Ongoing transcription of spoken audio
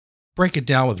Break It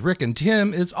Down with Rick and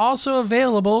Tim is also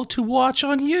available to watch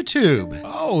on YouTube.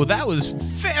 Oh, that was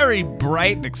very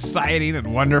bright and exciting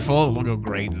and wonderful. It'll go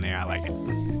great in there. I like it.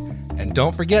 And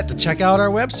don't forget to check out our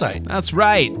website. That's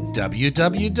right.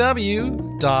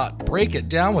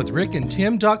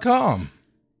 www.breakitdownwithrickandtim.com.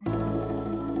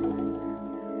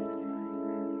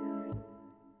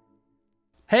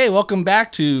 Hey, welcome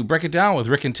back to Break It Down with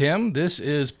Rick and Tim. This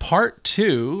is part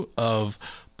 2 of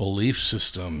belief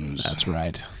systems. That's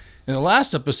right. In the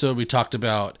last episode, we talked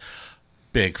about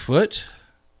Bigfoot,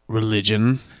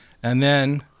 Religion, and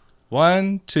then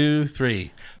 1, 2,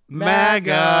 3.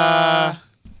 MAGA.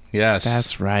 Yes.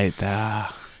 That's right.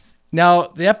 Now,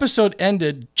 the episode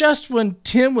ended just when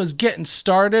Tim was getting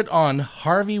started on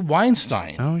Harvey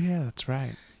Weinstein. Oh, yeah, that's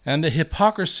right. And the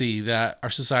hypocrisy that our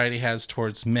society has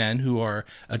towards men who are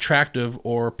attractive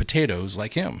or potatoes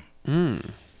like him.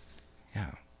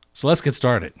 Yeah. So let's get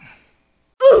started.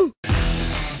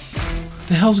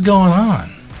 The hell's going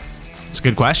on? It's a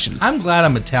good question. I'm glad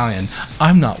I'm Italian.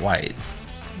 I'm not white.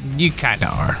 You kind of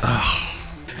are.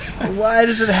 Why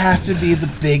does it have to be the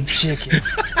big chicken?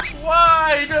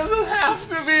 Why does it have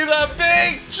to be the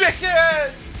big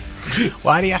chicken?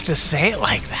 Why do you have to say it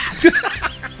like that?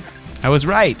 I was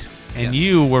right, and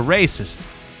you were racist.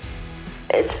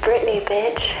 It's Britney,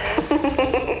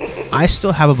 bitch. I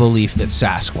still have a belief that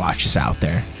Sasquatch is out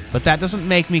there, but that doesn't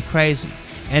make me crazy.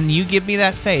 And you give me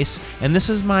that face, and this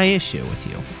is my issue with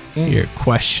you. You're a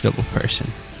questionable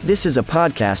person. This is a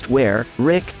podcast where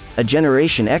Rick, a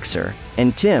Generation Xer,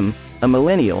 and Tim, a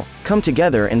millennial, come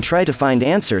together and try to find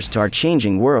answers to our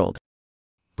changing world.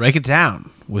 Break it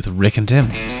down with Rick and Tim.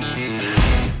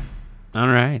 All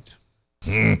right.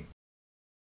 And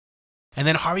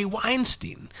then Harvey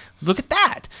Weinstein. Look at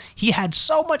that. He had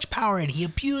so much power and he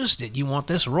abused it. You want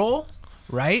this role?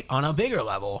 Right? On a bigger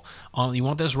level. You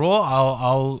want this role?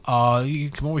 I'll you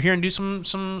come over here and do some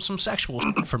sexual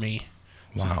shit for me.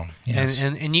 Wow. Yes.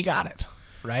 And you got it.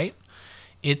 Right?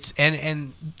 It's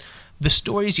and the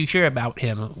stories you hear about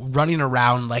him running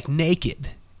around like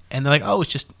naked, and they're like, oh,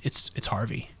 it's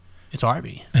Harvey. It's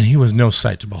Harvey. And he was no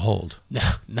sight to behold.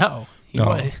 No.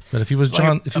 But if he was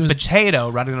John, like a potato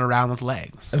running around with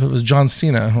legs. If it was John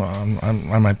Cena, well,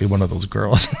 I might be one of those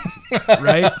girls.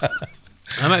 Right?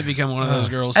 I might become one of those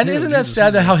girls and too. isn't that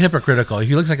sad how hypocritical? If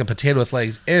he looks like a potato with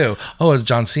legs, ew. Oh, it's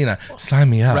John Cena. Sign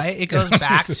me up. Right? It goes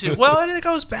back to,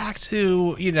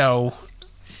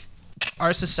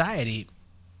 our society.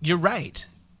 You're right.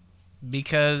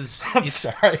 Because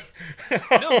sorry.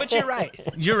 No, but you're right.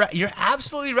 You're right. You're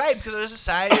absolutely right, because our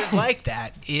society is like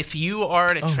that. If you are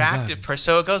an attractive person,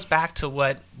 so it goes back to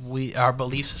what our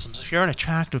belief systems. If you're an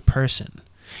attractive person,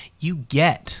 you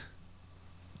get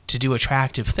to do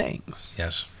attractive things.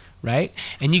 Yes. Right?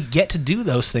 And you get to do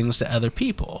those things to other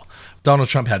people. Donald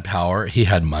Trump had power, he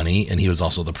had money, and he was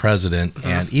also the president. Mm-hmm.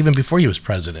 And even before he was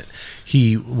president,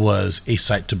 he was a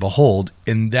sight to behold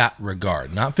in that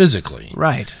regard, not physically.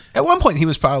 Right. At one point, he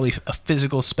was probably a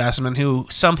physical specimen who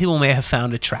some people may have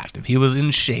found attractive. He was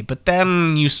in shape, but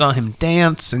then you saw him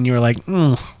dance, and you were like,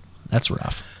 that's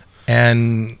rough.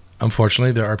 And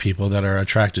unfortunately, there are people that are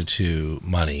attracted to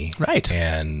money. Right.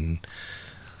 And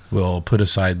will put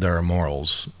aside their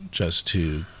morals just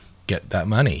to get that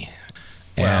money.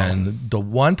 Wow. And the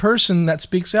one person that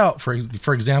speaks out, for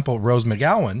example, Rose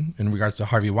McGowan, in regards to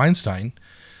Harvey Weinstein,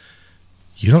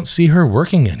 you don't see her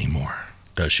working anymore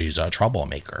because she's a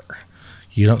troublemaker.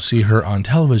 You don't see her on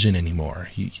television anymore.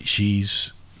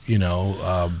 She's, who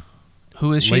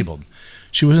is she? Labeled.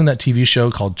 She was in that TV show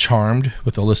called Charmed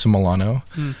with Alyssa Milano,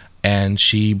 and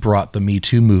she brought the Me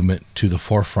Too movement to the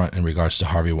forefront in regards to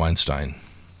Harvey Weinstein.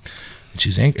 And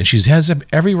she's angry, and she has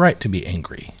every right to be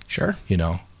angry. Sure.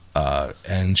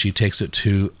 And she takes it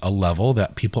to a level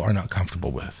that people are not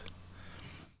comfortable with.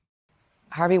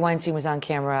 Harvey Weinstein was on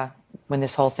camera when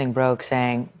this whole thing broke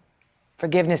saying,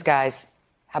 forgiveness, guys.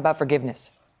 How about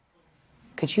forgiveness?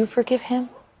 Could you forgive him?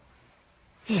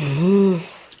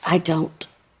 I don't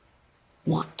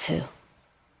want to.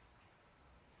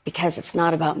 Because it's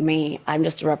not about me. I'm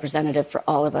just a representative for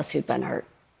all of us who've been hurt.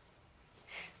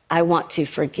 I want to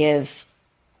forgive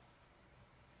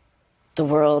the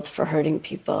world for hurting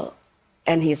people,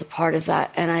 and he's a part of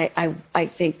that. And I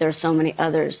think there's so many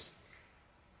others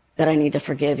that I need to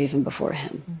forgive even before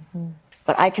him. Mm-hmm.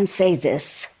 But I can say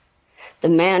this, the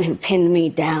man who pinned me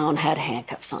down had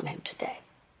handcuffs on him today.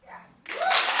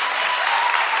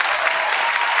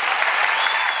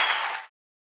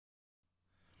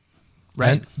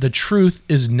 Right. And the truth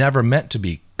is never meant to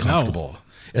be comfortable. No.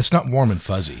 It's not warm and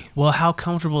fuzzy. Well, how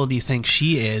comfortable do you think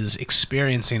she is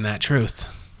experiencing that truth?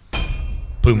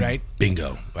 Boom. Right?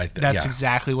 Bingo. Right there. That's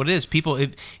exactly what it is. People,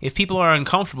 if people are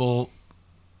uncomfortable,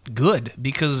 good,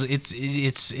 because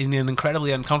it's in an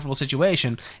incredibly uncomfortable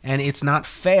situation, and it's not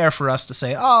fair for us to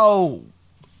say, oh,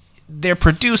 they're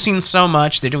producing so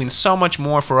much, they're doing so much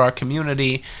more for our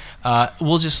community,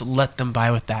 we'll just let them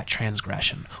by with that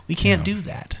transgression. We can't do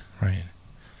that.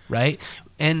 Right?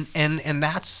 And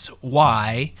that's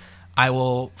why I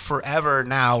will forever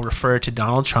now refer to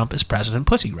Donald Trump as President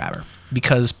Pussy Grabber,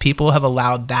 because people have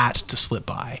allowed that to slip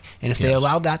by. And if they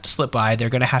allow that to slip by, they're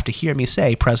going to have to hear me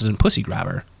say President Pussy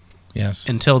Grabber. Yes.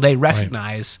 Until they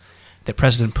recognize that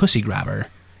President Pussy Grabber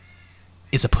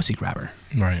is a pussy grabber.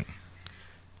 Right.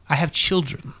 I have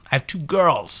children. I have 2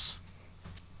 girls.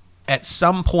 At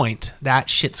some point, that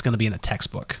shit's going to be in a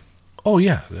textbook. Oh,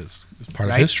 yeah. It's part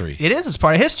of history. It is. It's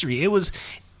part of history. It was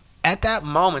at that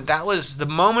moment, that was the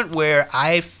moment where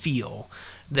I feel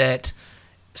that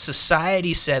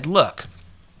society said, look,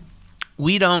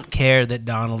 we don't care that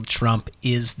Donald Trump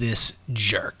is this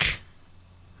jerk.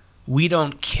 We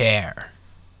don't care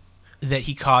that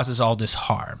he causes all this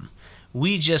harm.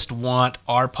 We just want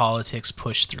our politics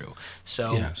pushed through.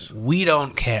 So we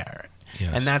don't care.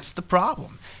 Yes. And that's the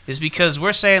problem, is because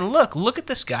we're saying, look at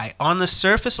this guy. On the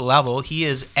surface level, he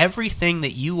is everything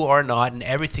that you are not and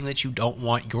everything that you don't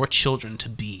want your children to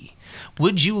be.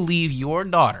 Would you leave your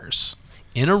daughters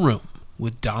in a room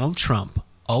with Donald Trump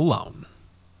alone?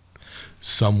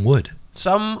 Some would.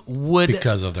 Some would.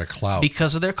 Because of their clout.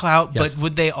 Because of their clout. Yes. But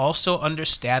would they also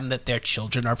understand that their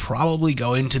children are probably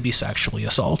going to be sexually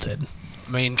assaulted?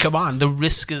 I mean, come on. The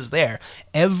risk is there.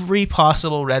 Every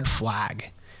possible red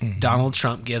flag Donald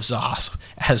Trump gives off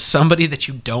as somebody that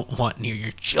you don't want near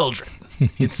your children.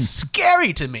 It's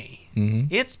scary to me.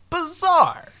 It's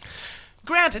bizarre.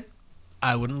 Granted,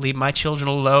 I wouldn't leave my children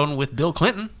alone with Bill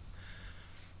Clinton.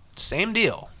 Same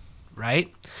deal,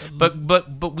 right?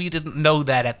 But we didn't know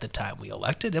that at the time we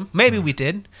elected him. Maybe we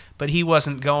did, but he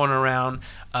wasn't going around,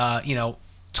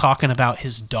 talking about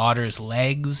his daughter's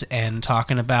legs and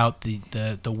talking about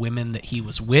the women that he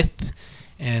was with.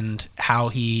 And how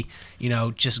he,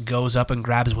 just goes up and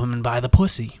grabs women by the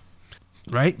pussy,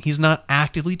 right? He's not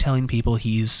actively telling people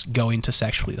he's going to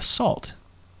sexually assault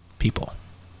people.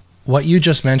 What you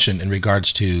just mentioned in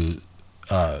regards to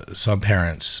some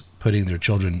parents putting their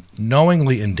children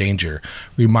knowingly in danger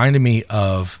reminded me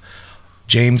of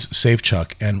James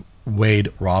Safechuck and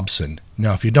Wade Robson.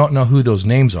 Now, if you don't know who those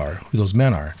names are, who those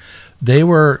men are, they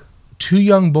were 2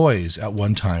 young boys at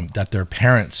one time that their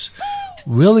parents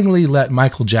willingly let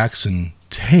Michael Jackson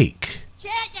take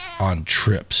on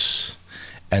trips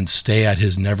and stay at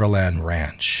his Neverland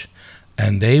ranch.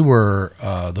 And they were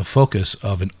the focus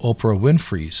of an Oprah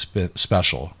Winfrey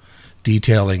special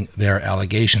detailing their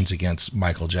allegations against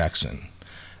Michael Jackson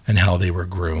and how they were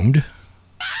groomed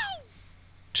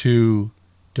to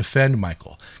defend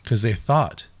Michael because they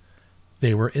thought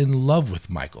they were in love with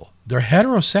Michael. They're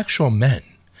heterosexual men,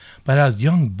 but as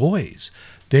young boys,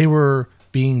 they were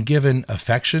being given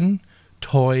affection,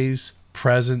 toys,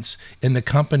 presents in the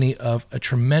company of a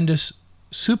tremendous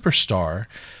superstar.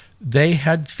 They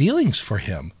had feelings for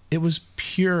him. It was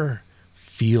pure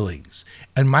feelings.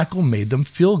 And Michael made them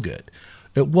feel good.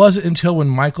 It wasn't until when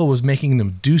Michael was making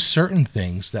them do certain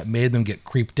things that made them get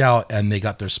creeped out and they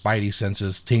got their spidey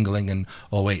senses tingling and,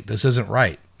 oh, wait, this isn't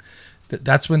right.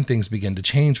 That's when things began to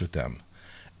change with them.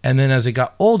 And then as they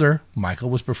got older, Michael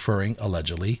was preferring,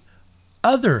 allegedly,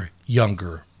 other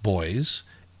younger boys,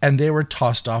 and they were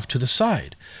tossed off to the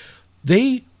side.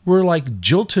 They were like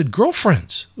jilted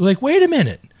girlfriends. Like, wait a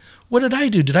minute, what did I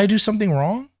do? Did I do something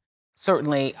wrong?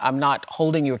 Certainly, I'm not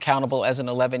holding you accountable as an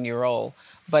 11-year-old,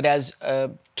 but as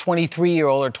a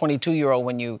 23-year-old or 22-year-old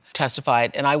when you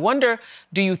testified. And I wonder,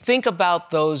 do you think about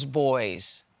those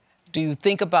boys? Do you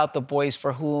think about the boys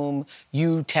for whom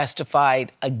you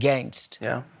testified against?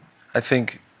 Yeah, I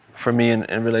think for me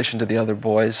in relation to the other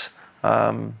boys,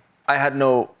 I had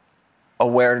no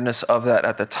awareness of that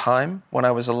at the time when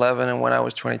I was 11 and when I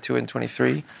was 22 and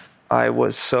 23. I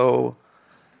was so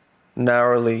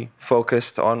narrowly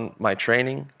focused on my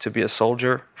training to be a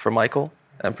soldier for Michael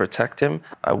and protect him.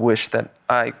 I wish that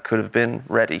I could have been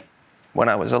ready when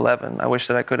I was 11. I wish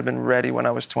that I could have been ready when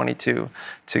I was 22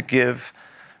 to give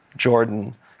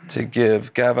Jordan, to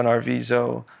give Gavin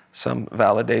Arvizo some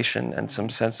validation and some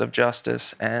sense of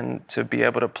justice, and to be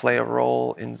able to play a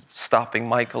role in stopping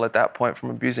Michael at that point from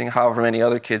abusing however many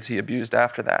other kids he abused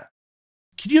after that.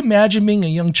 Can you imagine being a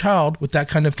young child with that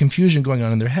kind of confusion going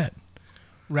on in their head?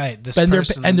 Right. And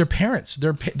their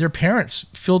parents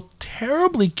feel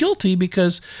terribly guilty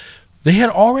because they had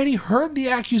already heard the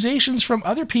accusations from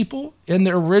other people in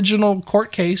the original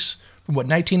court case from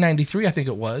 1993, I think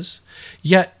it was.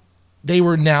 Yet they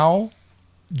were now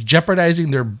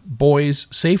jeopardizing their boys'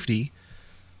 safety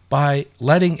by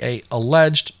letting a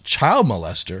alleged child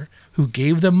molester who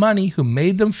gave them money, who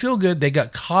made them feel good. They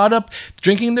got caught up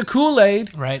drinking the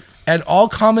Kool-Aid. Right. And all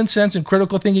common sense and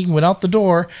critical thinking went out the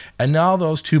door. And now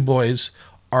those two boys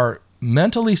are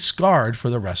mentally scarred for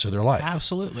the rest of their life.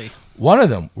 Absolutely. One of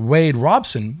them, Wade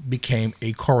Robson, became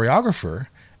a choreographer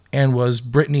and was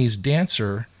Britney's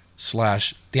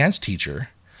dancer/dance teacher.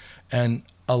 And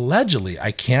allegedly,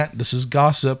 this is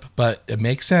gossip, but it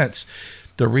makes sense,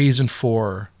 the reason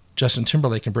for Justin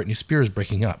Timberlake and Britney Spears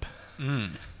breaking up.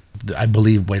 I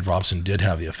believe Wade Robson did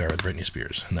have the affair with Britney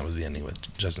Spears, and that was the ending with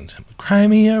Justin Timberlake. Cry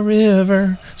me a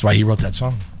river. That's why he wrote that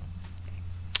song.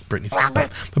 Britney.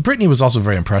 But Britney was also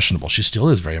very impressionable. She still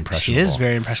is very impressionable. She is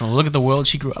very impressionable. Look at the world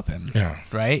she grew up in. Yeah.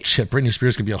 Right? Shit, Britney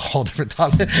Spears could be a whole different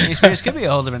topic. Britney Spears could be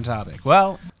a whole different topic.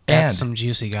 Well, that's some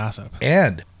juicy gossip.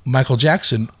 And Michael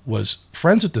Jackson was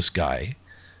friends with this guy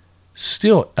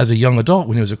still as a young adult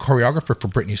when he was a choreographer for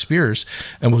Britney Spears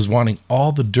and was wanting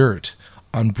all the dirt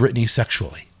on Britney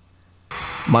sexually.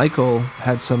 Michael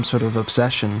had some sort of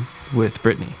obsession with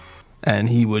Britney, and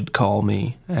he would call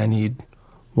me and he'd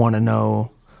want to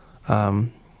know,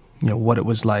 what it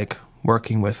was like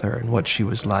working with her and what she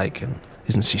was like, and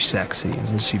isn't she sexy,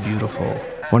 isn't she beautiful?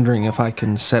 Wondering if I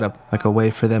can set up like a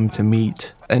way for them to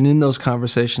meet. And in those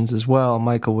conversations as well,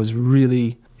 Michael was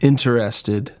really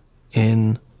interested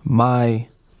in my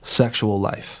sexual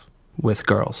life with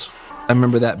girls. I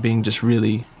remember that being just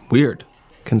really weird,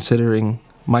 considering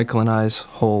Michael and I's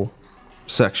whole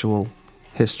sexual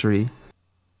history.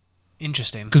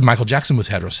 Interesting. Because Michael Jackson was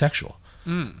heterosexual.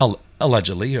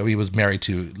 Allegedly. He was married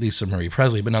to Lisa Marie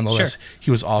Presley, but nonetheless, he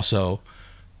was also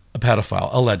a pedophile,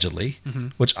 allegedly,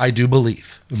 which I do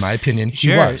believe. In my opinion,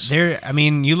 he was.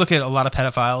 You look at a lot of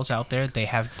pedophiles out there, they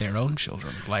have their own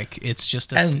children. Like, it's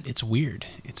just, it's weird.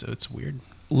 It's weird.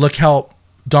 Look how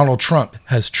Donald Trump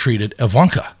has treated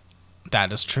Ivanka.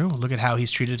 That is true. Look at how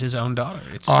he's treated his own daughter.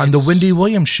 On the Wendy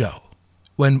Williams Show.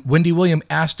 When Wendy Williams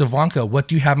asked Ivanka, what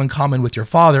do you have in common with your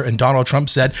father? And Donald Trump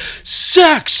said,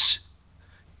 sex!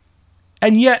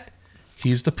 And yet,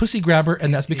 he's the pussy grabber,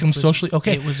 and that's become socially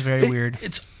okay. It was very weird.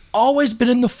 It's always been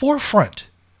in the forefront.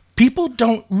 People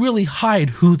don't really hide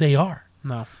who they are.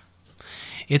 No.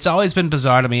 It's always been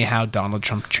bizarre to me how Donald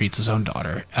Trump treats his own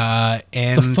daughter.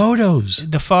 And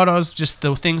the photos, just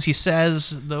the things he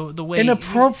says, the way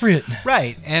inappropriate.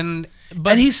 Right.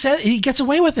 But he gets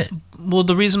away with it. Well,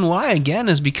 the reason why, again,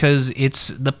 is because it's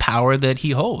the power that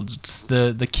he holds. It's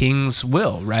the king's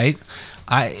will, right?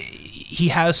 He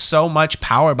has so much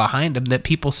power behind him that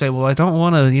people say, well, I don't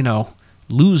want to,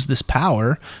 lose this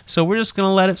power, so we're just going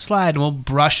to let it slide and we'll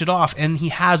brush it off. And he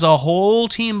has a whole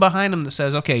team behind him that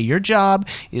says, okay, your job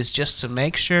is just to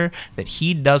make sure that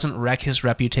he doesn't wreck his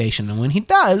reputation. And when he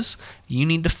does, you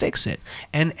need to fix it.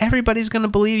 And everybody's going to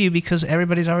believe you because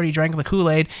everybody's already drank the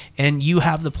Kool-Aid and you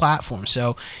have the platform.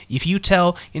 So if you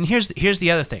tell, and here's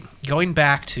the other thing, going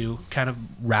back to kind of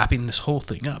wrapping this whole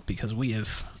thing up, because we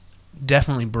have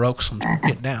definitely broke some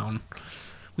shit down.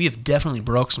 We have definitely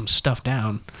broke some stuff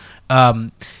down.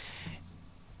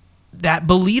 That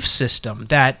belief system,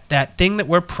 that thing that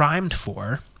we're primed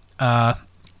for,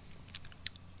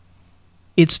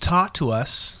 it's taught to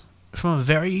us from a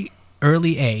very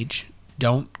early age,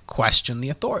 don't question the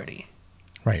authority.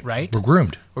 Right. We're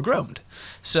groomed.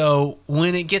 So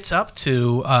when it gets up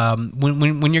to,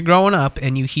 when you're growing up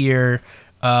and you hear,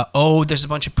 there's a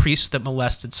bunch of priests that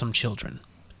molested some children.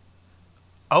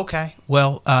 Okay,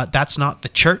 well, that's not the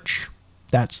church.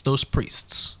 That's those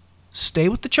priests. Stay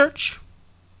with the church.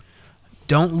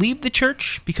 Don't leave the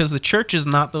church because the church is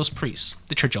not those priests.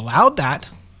 The church allowed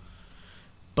that,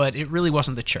 but it really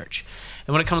wasn't the church.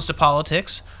 And when it comes to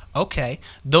politics, okay,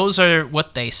 those are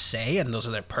what they say and those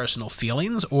are their personal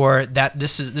feelings, or that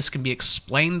this can be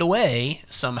explained away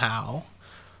somehow,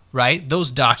 right?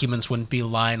 Those documents wouldn't be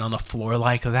lying on the floor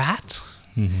like that.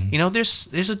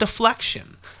 There's a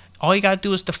deflection. All you got to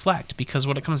do is deflect, because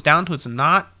what it comes down to is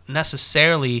not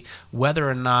necessarily whether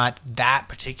or not that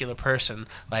particular person,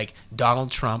 like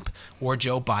Donald Trump or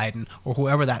Joe Biden or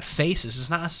whoever that face is,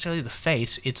 not necessarily the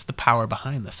face, it's the power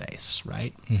behind the face,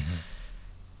 right?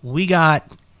 We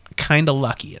got kind of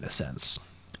lucky in a sense.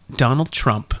 Donald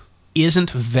Trump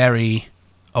isn't very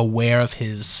aware of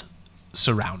his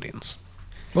surroundings.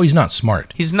 Well, he's not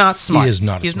smart. He's not smart. He is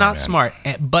not. He's not smart,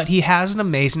 but he has an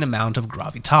amazing amount of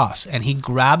gravitas, and he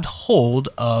grabbed hold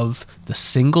of the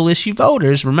single-issue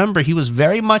voters. Remember, he was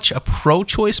very much a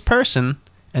pro-choice person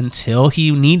until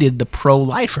he needed the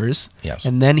pro-lifers. Yes.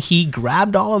 And then he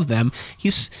grabbed all of them.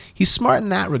 He's smart in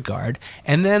that regard.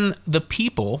 And then the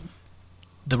people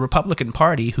the Republican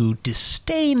Party, who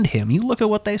disdained him. You look at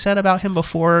what they said about him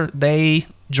before they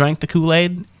drank the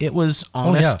Kool-Aid. It was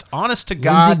honest, honest to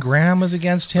God. Lindsey Graham was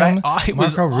against him. Right?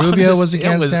 Marco Rubio was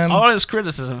against him. Honest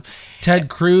criticism. Ted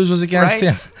Cruz was against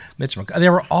him. Mitch McConnell. They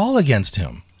were all against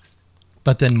him.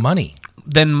 But then money.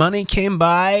 Then money came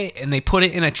by, and they put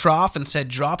it in a trough and said,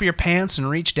 drop your pants and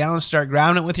reach down and start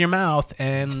grabbing it with your mouth.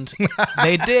 And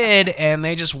they did, and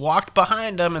they just walked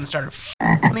behind them and started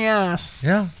f***ing the ass.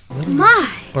 Yeah.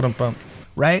 My.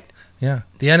 Right? Yeah.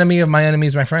 The enemy of my enemy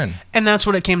is my friend. And that's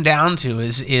what it came down to,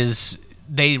 is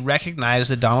they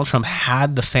recognized that Donald Trump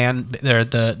had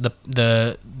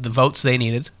the votes they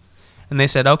needed. And they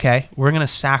said, okay, we're going to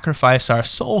sacrifice our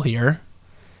soul here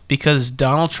because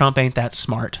Donald Trump ain't that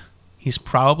smart. He's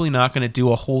probably not going to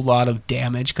do a whole lot of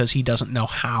damage because he doesn't know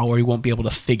how, or he won't be able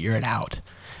to figure it out.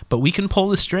 But we can pull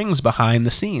the strings behind the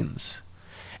scenes,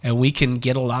 and we can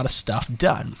get a lot of stuff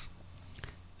done.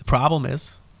 The problem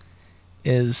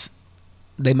is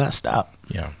they messed up.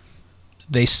 Yeah.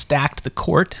 They stacked the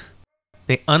court.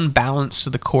 They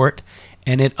unbalanced the court,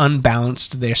 and it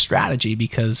unbalanced their strategy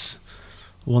because,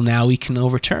 well, now we can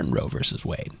overturn Roe versus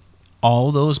Wade.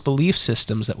 All those belief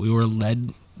systems that we were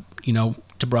led, we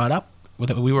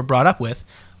were brought up with,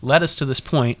 led us to this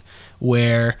point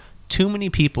where too many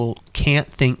people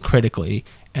can't think critically,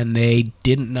 and they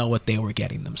didn't know what they were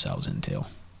getting themselves into.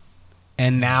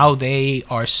 And now they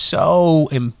are so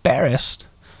embarrassed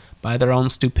by their own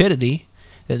stupidity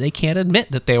that they can't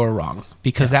admit that they were wrong,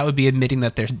 because that would be admitting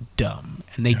that they're dumb,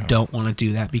 and they don't want to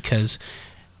do that because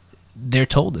they're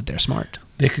told that they're smart.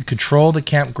 They could control the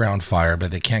campground fire,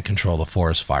 but they can't control the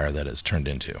forest fire that it's turned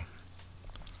into.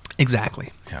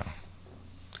 Exactly. Yeah.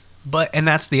 And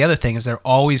that's the other thing, is they're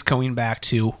always going back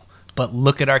to, but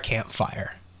look at our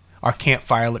campfire. Our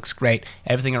campfire looks great.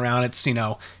 Everything around it's,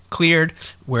 cleared.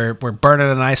 We're burning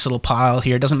a nice little pile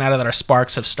here. It doesn't matter that our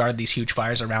sparks have started these huge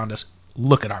fires around us.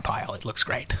 Look at our pile. It looks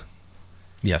great.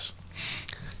 Yes.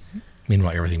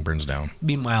 Meanwhile, everything burns down.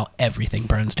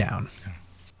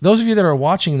 Those of you that are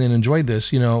watching and enjoyed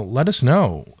this, let us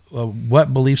know.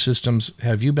 What belief systems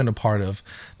have you been a part of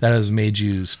that has made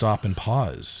you stop and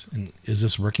pause? And is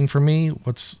this working for me?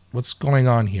 What's going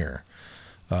on here?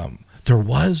 There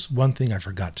was one thing I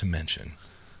forgot to mention.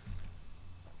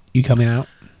 You coming out?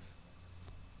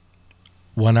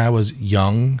 When I was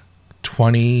young,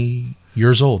 20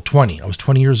 years old, I was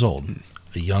 20 years old,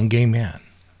 a young gay man,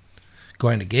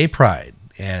 going to gay pride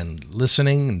and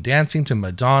listening and dancing to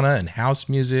Madonna and house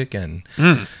music and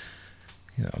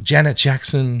Janet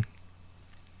Jackson.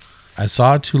 I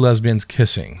saw two lesbians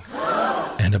kissing,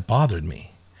 and it bothered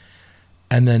me.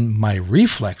 And then my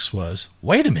reflex was,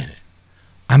 wait a minute,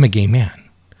 I'm a gay man.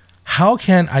 How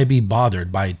can I be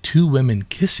bothered by two women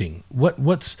kissing?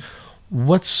 What's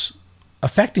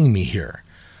affecting me here?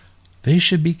 They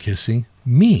should be kissing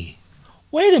me.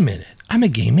 Wait a minute, I'm a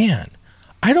gay man.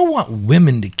 I don't want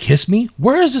women to kiss me.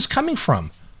 Where is this coming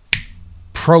from?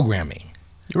 Programming.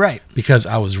 You're right. Because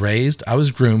I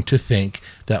was groomed to think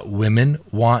that women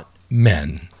want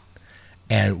men,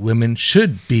 and women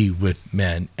should be with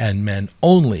men and men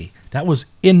only. That was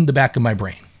in the back of my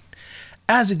brain.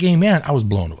 As a gay man, I was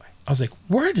blown away. I was like,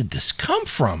 where did this come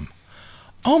from?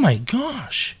 Oh my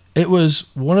gosh. It was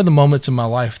one of the moments in my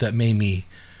life that made me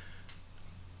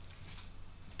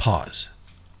pause.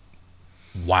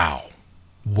 Wow.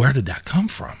 Where did that come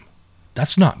from?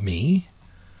 That's not me.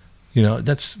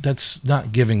 That's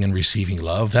not giving and receiving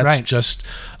love. That's right. Just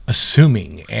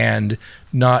assuming and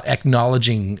not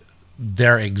acknowledging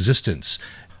their existence.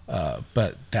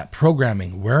 But that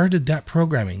programming, where did that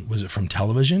programming? Was it from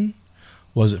television?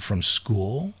 Was it from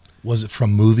school? Was it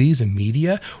from movies and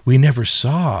media? We never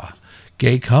saw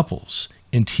gay couples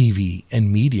in TV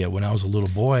and media when I was a little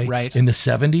boy. Right. In the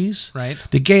 70s. Right.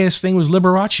 The gayest thing was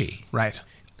Liberace. Right.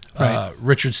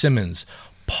 Richard Simmons.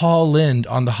 Paul Lynde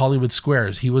on the Hollywood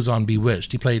Squares. He was on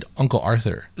Bewitched. He played Uncle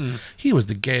Arthur. He was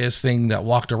the gayest thing that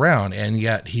walked around, and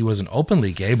yet he wasn't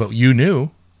openly gay, but you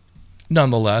knew.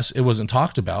 Nonetheless, it wasn't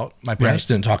talked about. My parents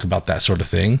didn't talk about that sort of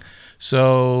thing.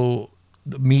 So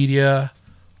the media,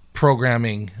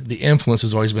 programming, the influence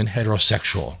has always been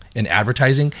heterosexual in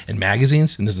advertising and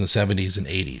magazines, and this is in the 70s and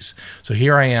 80s. So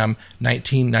here I am,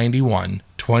 1991,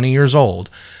 20 years old,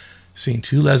 seeing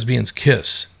two lesbians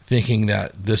kiss, thinking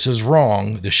that this is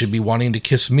wrong, they should be wanting to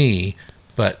kiss me,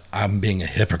 but I'm being a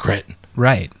hypocrite.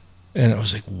 Right. And it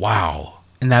was like, wow.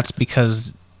 And that's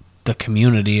because the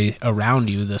community around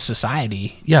you, the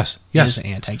society, Yes. is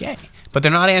anti-gay. But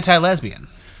they're not anti-lesbian.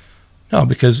 No,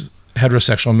 because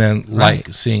heterosexual men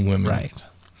like seeing women. Right.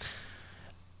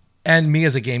 And me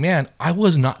as a gay man, I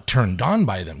was not turned on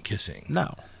by them kissing.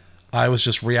 No. I was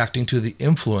just reacting to the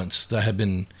influence that had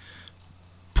been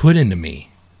put into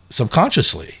me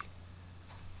subconsciously.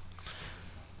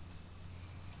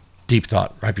 Deep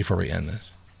thought right before we end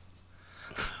this.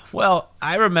 Well,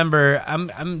 I remember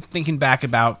I'm thinking back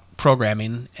about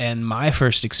programming and my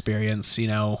first experience,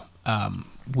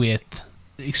 with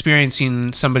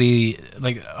experiencing somebody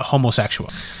like a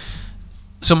homosexual.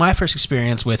 So my first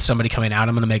experience with somebody coming out,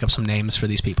 I'm going to make up some names for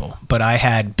these people, but I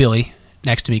had Billy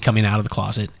next to me coming out of the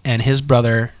closet, and his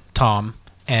brother Tom,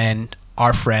 and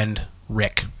our friend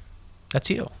Rick. That's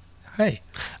you. Hey.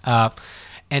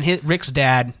 And Rick's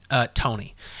dad,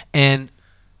 Tony. And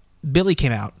Billy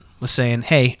came out, was saying,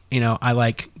 hey, I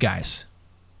like guys.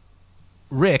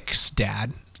 Rick's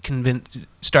dad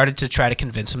started to try to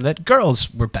convince him that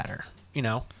girls were better. You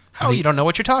don't know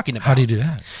what you're talking about. How do you do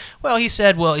that? Well, he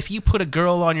said, if you put a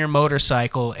girl on your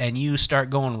motorcycle and you start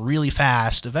going really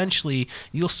fast, eventually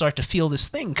you'll start to feel this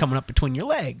thing coming up between your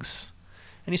legs.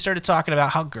 And he started talking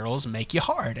about how girls make you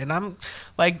hard. And I'm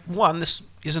like, one, this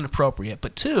isn't appropriate.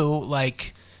 But two,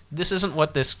 like, this isn't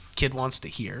what this kid wants to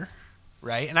hear,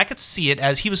 right? And I could see it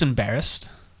as he was embarrassed.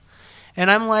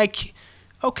 And I'm like,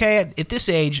 okay, at this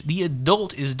age, the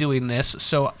adult is doing this,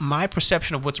 so my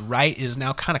perception of what's right is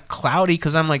now kind of cloudy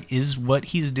because I'm like, is what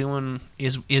he's doing,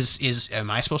 am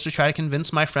I supposed to try to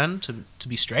convince my friend to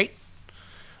be straight?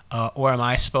 Or am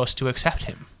I supposed to accept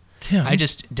him? Tim, I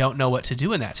just don't know what to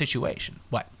do in that situation.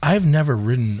 What? I've never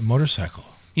ridden a motorcycle.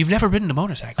 You've never ridden a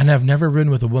motorcycle? And I've never ridden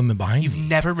with a woman behind You've me.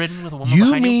 never ridden with a woman behind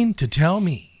you? You mean to tell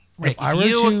me Rick,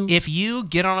 if you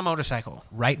get on a motorcycle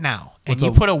right now and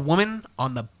you put a woman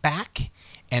on the back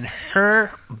and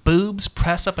her boobs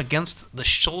press up against the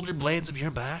shoulder blades of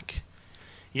your back,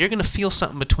 you're going to feel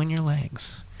something between your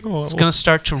legs. It's going to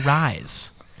start to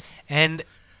rise. And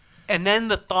then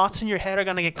the thoughts in your head are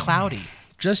going to get cloudy.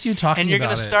 Just you talking about it. And you're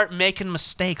going to start making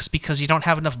mistakes because you don't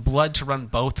have enough blood to run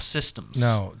both systems.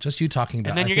 No, just you talking about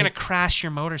it. And then you're going to crash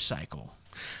your motorcycle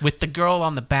with the girl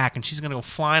on the back, and she's going to go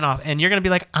flying off. And you're going to be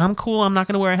like, I'm cool, I'm not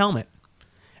going to wear a helmet.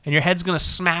 And your head's going to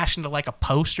smash into like a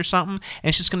post or something, and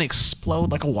it's just going to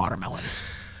explode like a watermelon.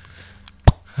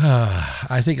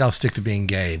 I think I'll stick to being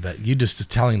gay, but you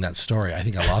just telling that story, I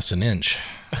think I lost an inch.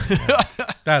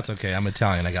 That's okay. I'm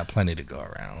Italian. I got plenty to go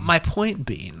around. My point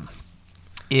being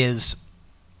is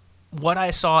what I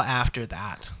saw after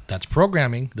that. That's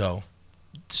programming, though.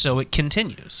 So it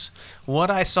continues.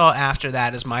 What I saw after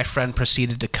that is my friend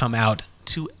proceeded to come out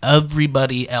to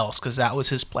everybody else, because that was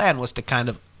his plan, was to kind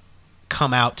of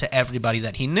come out to everybody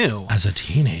that he knew. As a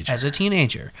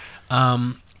teenager.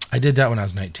 I did that when I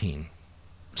was 19.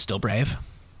 Still brave.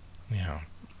 Yeah.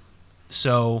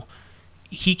 So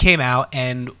he came out,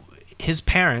 and his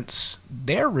parents,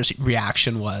 their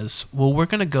reaction was, well, we're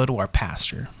going to go to our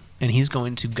pastor, and he's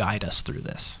going to guide us through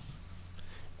this.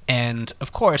 And,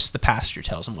 of course, the pastor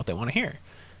tells them what they want to hear.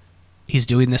 He's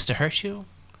doing this to hurt you.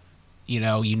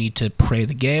 You need to pray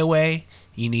the gay away.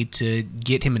 You need to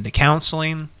get him into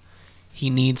counseling. He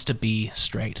needs to be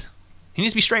straight. He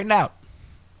needs to be straightened out.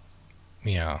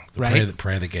 Yeah. Right?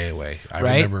 Pray the gay away. I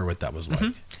remember what that was like.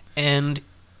 Mm-hmm. And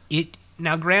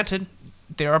now granted,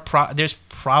 there's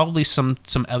probably some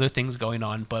other things going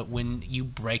on, but when you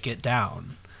break it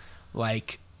down,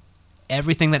 like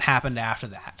everything that happened after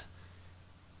that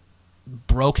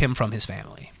broke him from his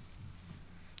family.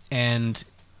 And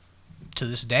to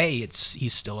this day,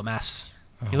 he's still a mess.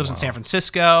 He lives in San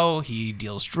Francisco. He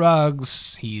deals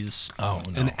drugs. He's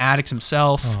an addict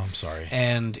himself. Oh, I'm sorry.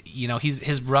 And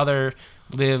his brother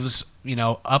lives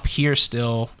up here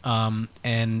still,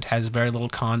 and has very little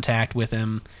contact with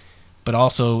him. But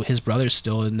also, his brother's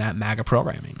still in that MAGA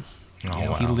programming.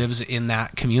 He lives in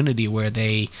that community where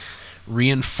they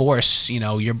reinforce,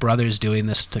 your brother's doing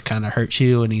this to kind of hurt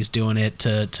you, and he's doing it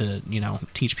to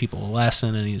teach people a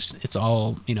lesson, and it's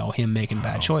all him making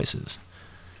bad choices.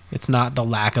 It's not the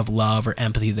lack of love or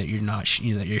empathy that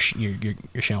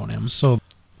you're showing him. So,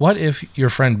 what if your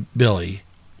friend Billy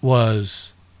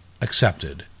was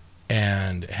accepted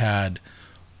and had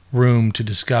room to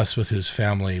discuss with his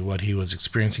family what he was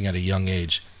experiencing at a young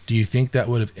age? Do you think that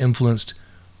would have influenced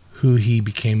who he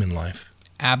became in life?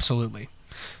 Absolutely.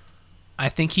 I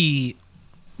think he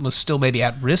was still maybe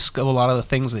at risk of a lot of the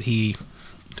things that he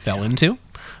fell into,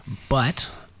 but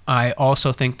I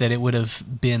also think that it would have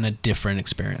been a different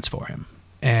experience for him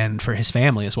and for his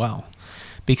family as well,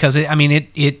 because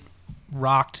it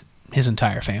rocked his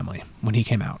entire family when he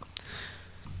came out.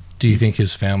 Do you think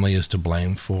his family is to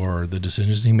blame for the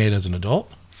decisions he made as an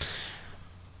adult?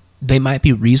 They might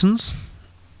be reasons,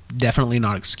 definitely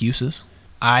not excuses.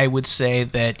 I would say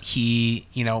that he,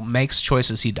 makes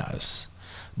choices he does,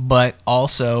 but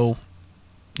also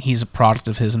he's a product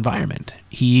of his environment.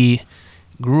 He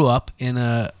grew up in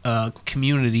a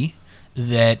community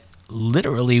that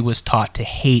literally was taught to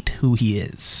hate who he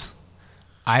is.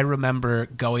 I remember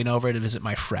going over to visit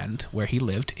my friend where he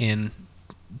lived in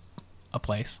a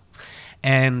place,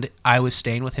 and I was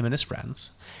staying with him and his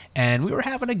friends, and we were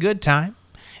having a good time,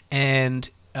 and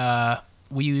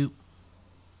we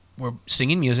were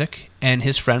singing music, and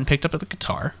his friend picked up the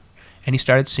guitar, and he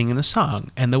started singing a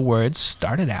song, and the words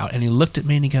started out, and he looked at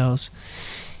me and he goes,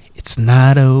 "It's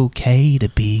not okay to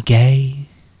be gay.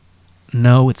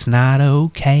 No, it's not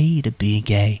okay to be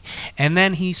gay." And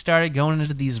then he started going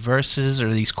into these verses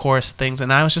or these chorus things,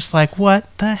 and I was just like, what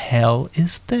the hell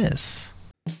is this?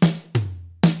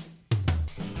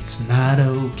 It's not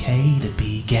okay to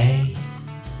be gay.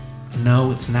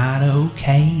 No, it's not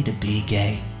okay to be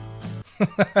gay.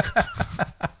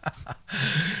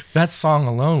 That song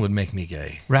alone would make me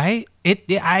gay. Right?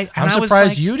 I'm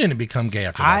surprised you didn't become gay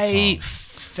after that song. I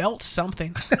felt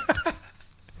something.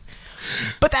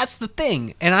 But that's the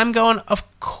thing. And I'm going, of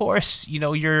course,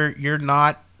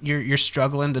 you're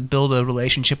struggling to build a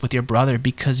relationship with your brother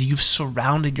because you've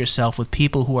surrounded yourself with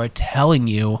people who are telling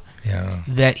you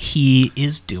that he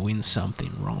is doing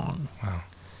something wrong. Wow.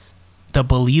 The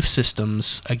belief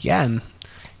systems, again,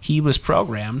 he was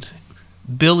programmed.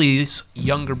 Billy's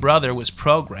younger brother was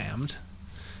programmed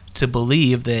to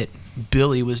believe that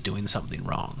Billy was doing something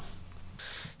wrong.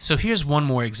 So here's one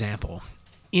more example.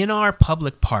 In our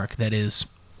public park that is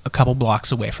a couple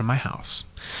blocks away from my house,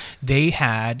 they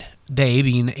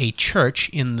being a church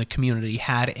in the community,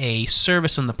 had a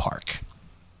service in the park.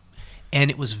 And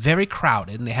it was very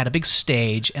crowded, and they had a big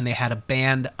stage, and they had a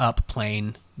band up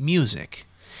playing music.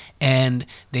 And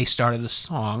they started a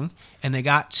song, and they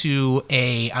got to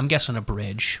I'm guessing a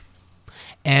bridge,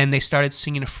 and they started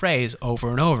singing a phrase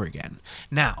over and over again.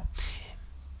 Now,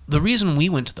 the reason we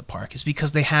went to the park is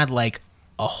because they had like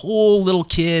a whole little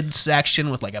kid section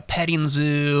with like a petting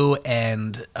zoo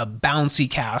and a bouncy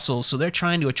castle. So they're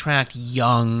trying to attract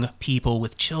young people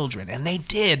with children. And they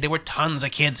did. There were tons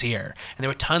of kids here, and there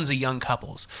were tons of young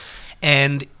couples.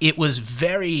 And it was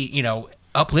very,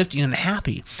 uplifting and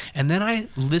happy. And then I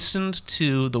listened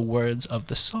to the words of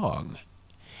the song,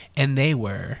 and they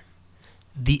were,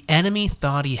 "The enemy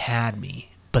thought he had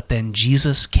me, but then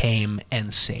Jesus came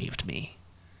and saved me."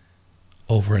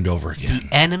 Over and over again.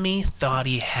 The enemy thought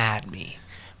he had me,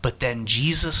 but then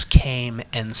Jesus came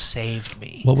and saved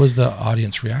me. What was the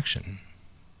audience reaction?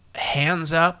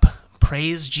 Hands up,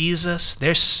 praise Jesus.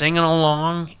 They're singing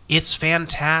along. It's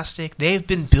fantastic. They've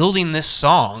been building this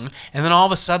song, and then all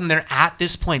of a sudden they're at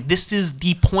this point. This is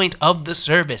the point of the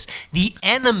service. The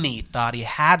enemy thought he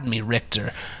had me,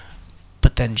 Rictor,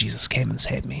 but then Jesus came and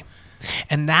saved me.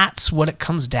 And that's what it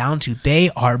comes down to.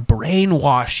 They are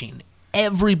brainwashing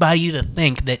everybody to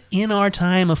think that in our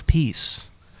time of peace,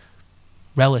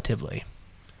 relatively,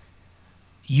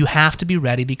 you have to be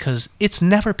ready because it's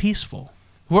never peaceful.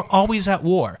 We're always at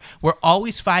war. We're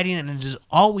always fighting, and it is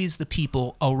always the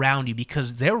people around you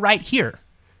because they're right here.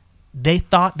 They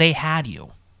thought they had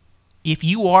you. If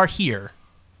you are here,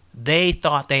 they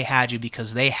thought they had you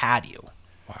because they had you.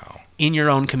 Wow. In your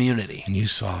own community. And you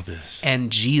saw this.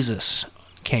 And Jesus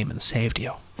came and saved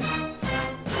you.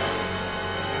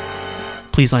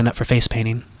 Please line up for face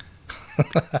painting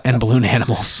and balloon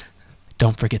animals.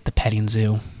 Don't forget the petting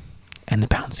zoo and the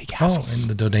bouncy castles. Oh, and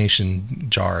the donation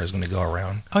jar is going to go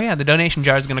around. Oh, yeah, the donation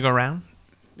jar is going to go around.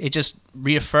 It just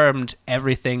reaffirmed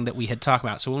everything that we had talked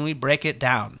about. So when we break it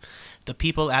down, the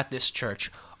people at this church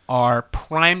are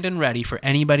primed and ready for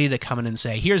anybody to come in and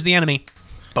say, "Here's the enemy."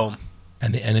 Boom.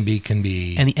 And the enemy can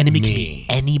be And the enemy me. can be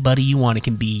anybody you want. It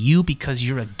can be you because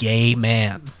you're a gay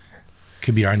man.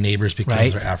 Could be our neighbors because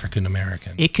Right. they're African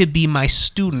American. It could be my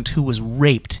student who was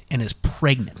raped and is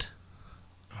pregnant.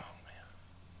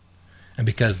 And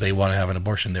because they want to have an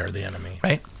abortion, they're the enemy.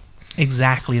 Right?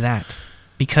 Exactly that.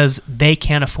 Because they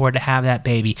can't afford to have that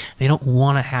baby. They don't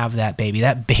want to have that baby.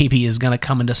 That baby is going to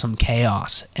come into some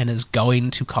chaos and is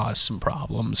going to cause some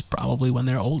problems probably when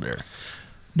they're older.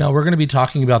 Now, we're going to be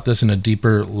talking about this in a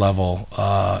deeper level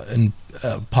in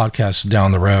podcasts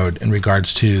down the road in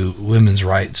regards to women's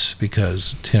rights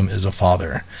because Tim is a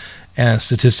father. And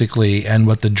statistically, and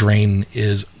what the drain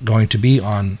is going to be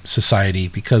on society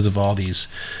because of all these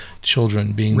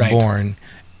children being Right. born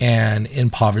and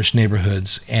impoverished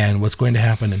neighborhoods, and what's going to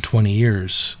happen in 20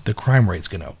 years, the crime rate's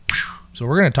going to... So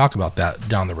we're going to talk about that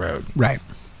down the road. Right.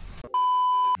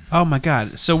 Oh my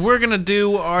God. So we're going to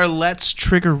do our Let's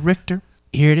Trigger Rictor.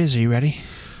 Here it is. Are you ready?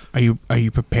 Are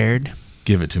you prepared?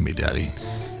 Give it to me, Daddy.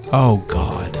 Oh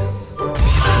God.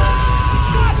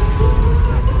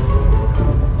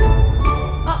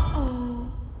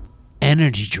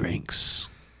 energy drinks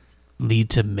lead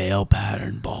to male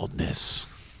pattern baldness?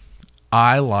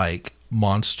 I like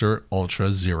Monster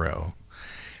Ultra Zero.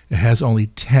 It has only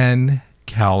 10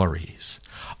 calories.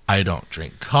 I don't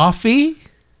drink coffee.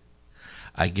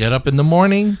 I get up in the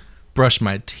morning, brush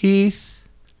my teeth,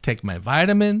 take my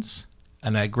vitamins,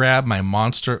 and I grab my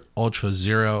Monster Ultra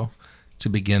Zero to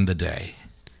begin the day.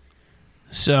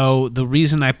 So the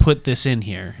reason I put this in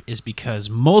here is because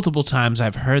multiple times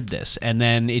I've heard this, and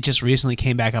then it just recently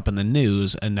came back up in the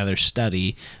news, another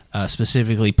study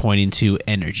specifically pointing to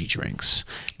energy drinks.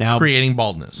 Now, Creating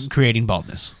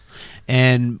baldness.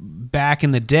 And back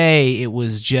in the day, it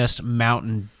was just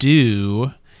Mountain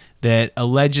Dew that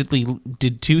allegedly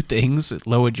did two things. It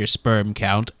lowered your sperm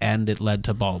count, and it led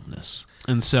to baldness.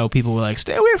 And so people were like,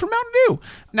 stay away from Mountain Dew.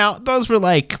 Now, those were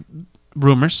like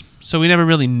rumors, so we never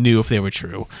really knew if they were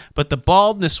true. But the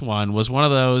baldness one was one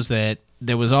of those that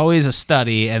there was always a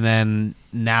study, and then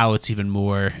now it's even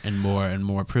more and more and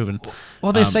more proven.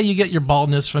 Well, they say you get your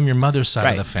baldness from your mother's side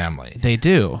right. of the family. They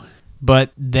do.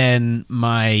 But then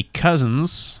my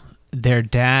cousins, their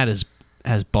dad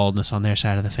has baldness on their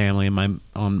side of the family, and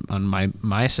on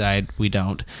my side we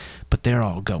don't. But they're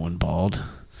all going bald.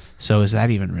 So is that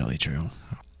even really true?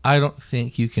 I don't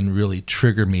think you can really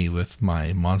trigger me with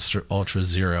my Monster Ultra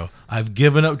Zero. I've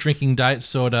given up drinking diet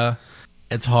soda.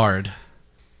 It's hard.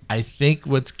 I think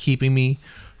what's keeping me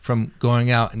from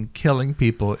going out and killing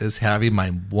people is having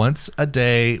my once a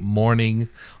day morning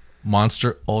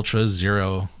Monster Ultra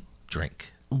Zero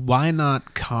drink. Why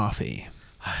not coffee?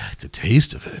 I like the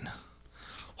taste of it.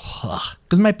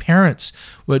 Because my parents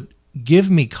would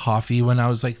give me coffee when I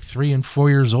was like 3 and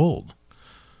 4 years old.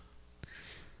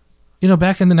 You know,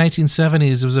 back in the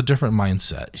 1970s, it was a different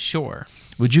mindset. Sure.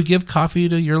 Would you give coffee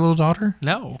to your little daughter?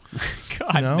 No.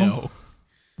 God, no.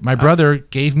 My brother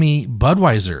gave me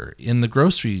Budweiser in the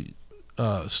grocery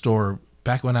store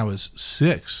back when I was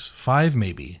 5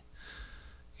 maybe.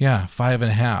 Yeah,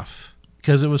 5.5.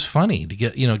 Because it was funny to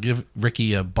give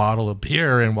Ricky a bottle of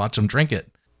beer and watch him drink it.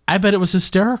 I bet it was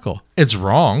hysterical. It's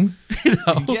wrong,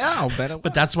 Yeah, I'll bet it was.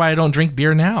 But that's why I don't drink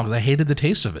beer now, because I hated the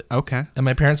taste of it. Okay. And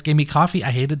my parents gave me coffee. I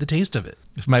hated the taste of it.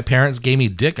 If my parents gave me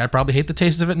dick, I'd probably hate the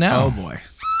taste of it now. Oh, boy.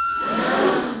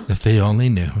 If they only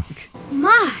knew.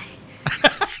 My.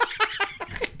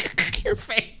 Your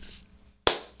face.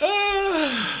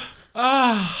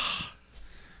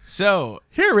 So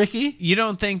Here, Ricky. you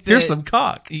don't think that Here's some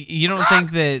cock. you don't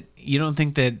think that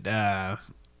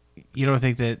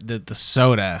the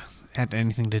soda had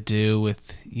anything to do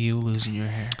with you losing your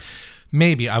hair?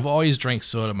 Maybe. I've always drank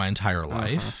soda my entire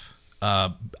life.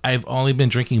 I've only been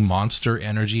drinking Monster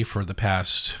Energy for the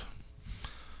past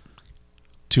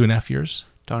 2.5 years.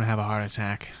 Don't have a heart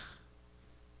attack.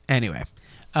 Anyway.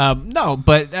 No,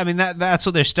 but I mean that's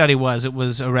what their study was. It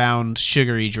was around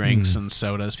sugary drinks and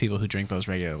sodas. People who drink those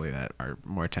regularly that are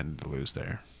more tended to lose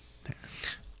their hair.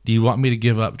 Do you want me to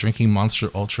give up drinking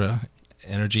Monster Ultra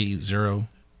Energy Zero?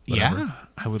 Whatever? Yeah,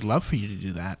 I would love for you to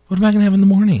do that. What am I going to have in the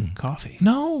morning? Coffee.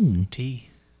 No. Tea.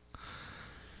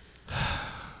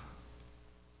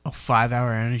 A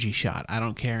 5-hour energy shot. I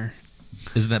don't care.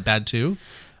 Isn't that bad too?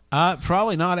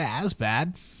 Probably not as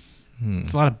bad.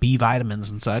 It's a lot of B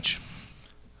vitamins and such.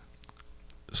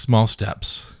 Small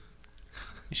steps.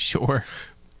 Sure.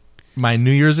 My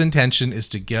New Year's intention is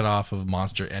to get off of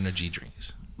Monster Energy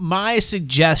drinks. My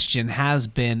suggestion has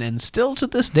been, and still to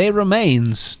this day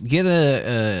remains, get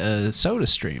a soda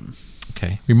stream.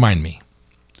 Okay. Remind me.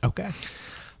 Okay.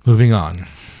 Moving on.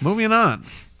 Moving on.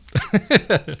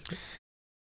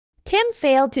 Tim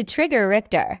failed to trigger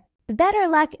Rictor. Better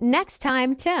luck next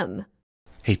time, Tim.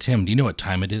 Hey, Tim, do you know what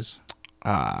time it is?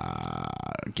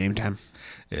 Game time.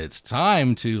 It's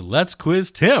time to Let's Quiz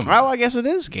Tim. Well, I guess it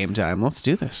is game time. Let's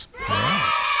do this.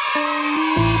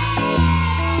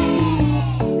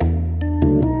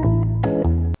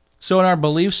 So in our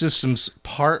belief systems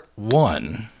part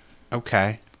 1,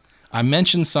 Okay. I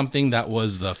mentioned something that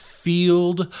was the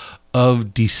field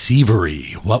of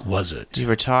deceivery. What was it? We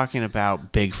were talking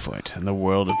about Bigfoot and the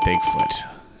world of Bigfoot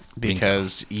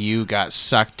because you got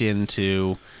sucked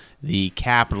into the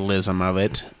capitalism of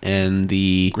it and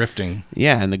the Grifting.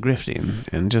 yeah, and the grifting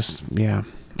and just all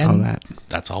And that.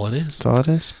 That's all it is. That's all it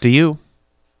is. To you.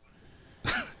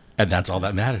 And that's all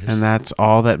that matters. And that's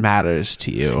all that matters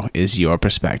to you is your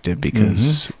perspective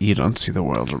because you don't see the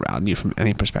world around you from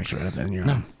any perspective other than your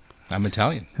own. I'm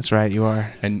Italian. That's right, you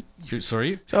are. And so are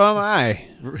you? So am I.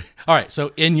 All right.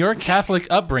 So in your Catholic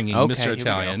upbringing, Okay, Mr. here we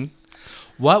Italian,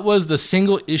 what was the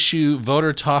single issue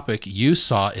voter topic you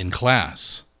saw in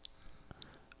class?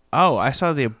 Oh, I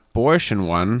saw the abortion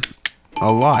one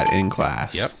a lot in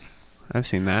class. Yep. I've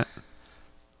seen that.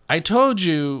 I told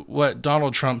you what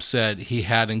Donald Trump said he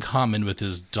had in common with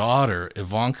his daughter,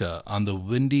 Ivanka, on the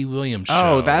Wendy Williams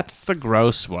Show. Oh, that's the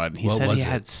gross one. He What said was he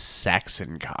it? had sex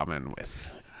in common with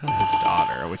his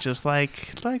daughter, which is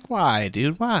like why,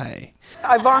 dude? Why?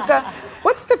 Ivanka,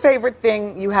 what's the favorite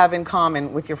thing you have in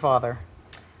common with your father?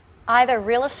 Either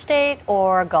real estate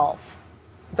or golf.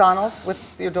 Donald,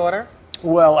 with your daughter?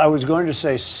 Well, I was going to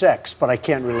say sex, but I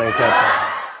can't relate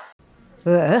that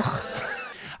to Ugh.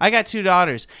 I got 2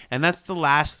 daughters, and that's the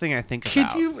last thing I think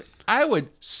about. I would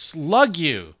slug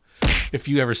you if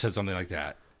you ever said something like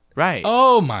that. Right.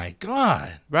 Oh my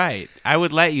God. Right. I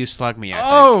would let you slug me, I think.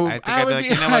 Oh, I think I'd be like,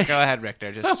 you know what, go ahead,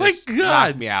 Richter. Just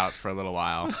knock me out for a little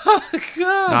while. Oh my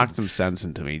God. Knock some sense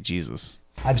into me, Jesus.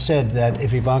 I've said that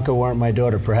if Ivanka weren't my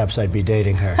daughter, perhaps I'd be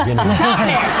dating her. You know. Stop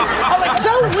it! Oh, it's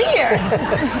so weird.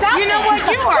 Stop You know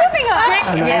what? You are sick.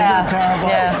 I know, isn't that terrible?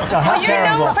 Yeah. No, how Well, you're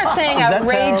terrible. known for saying Is that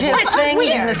outrageous terrible?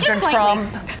 things, Mr. Trump.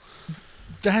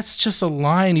 That's just a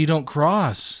line you don't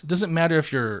cross. It doesn't matter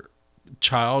if your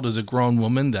child is a grown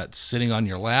woman that's sitting on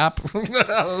your lap.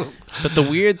 But the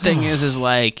weird thing is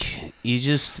like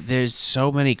there's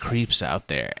so many creeps out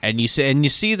there, and you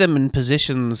see them in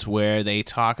positions where they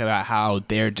talk about how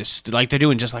they're just like they're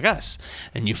doing just like us,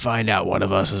 and you find out one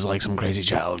of us is like some crazy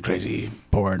child, crazy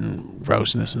porn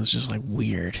grossness, and it's just like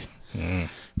weird,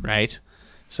 right?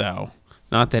 So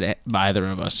not that either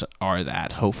of us are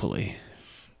that. Hopefully,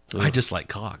 I just like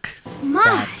cock.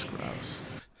 that's gross.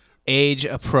 Age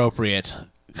appropriate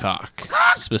cock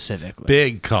specifically.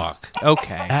 Big cock.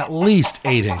 Okay. At least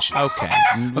 8 inches. Okay.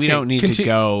 We Okay, don't need to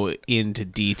go into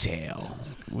detail.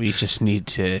 We just need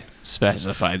to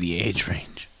specify the age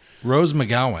range. Rose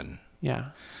McGowan Yeah.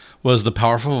 was the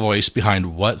powerful voice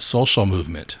behind what social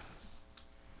movement?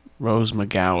 Rose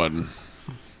McGowan.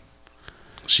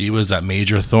 She was that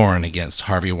major thorn against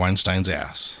Harvey Weinstein's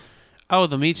ass. Oh,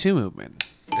 the Me Too movement.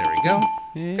 There we go.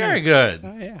 Yeah. Very good.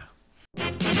 Oh, yeah.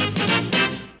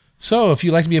 So if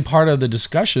you'd like to be a part of the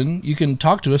discussion, you can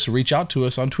talk to us or reach out to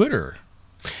us on Twitter.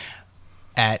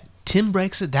 At Tim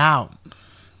Breaks It Down.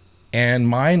 And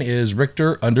mine is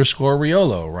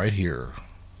Richter_Riolo right here.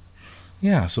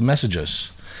 Yeah, so message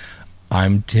us.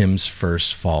 I'm Tim's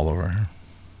first follower.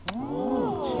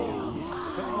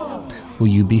 Will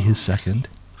you be his second?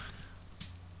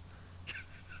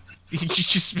 You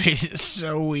just made it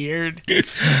so weird.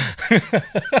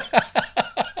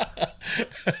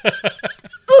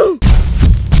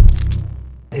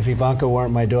 If Ivanka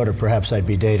weren't my daughter, perhaps I'd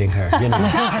be dating her. You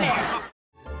know.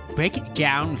 Break It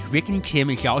Down with Rick and Tim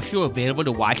is also available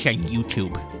to watch on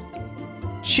YouTube.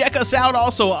 Check us out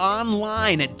also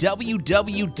online at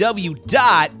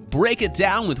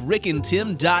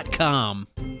www.breakitdownwithrickandtim.com.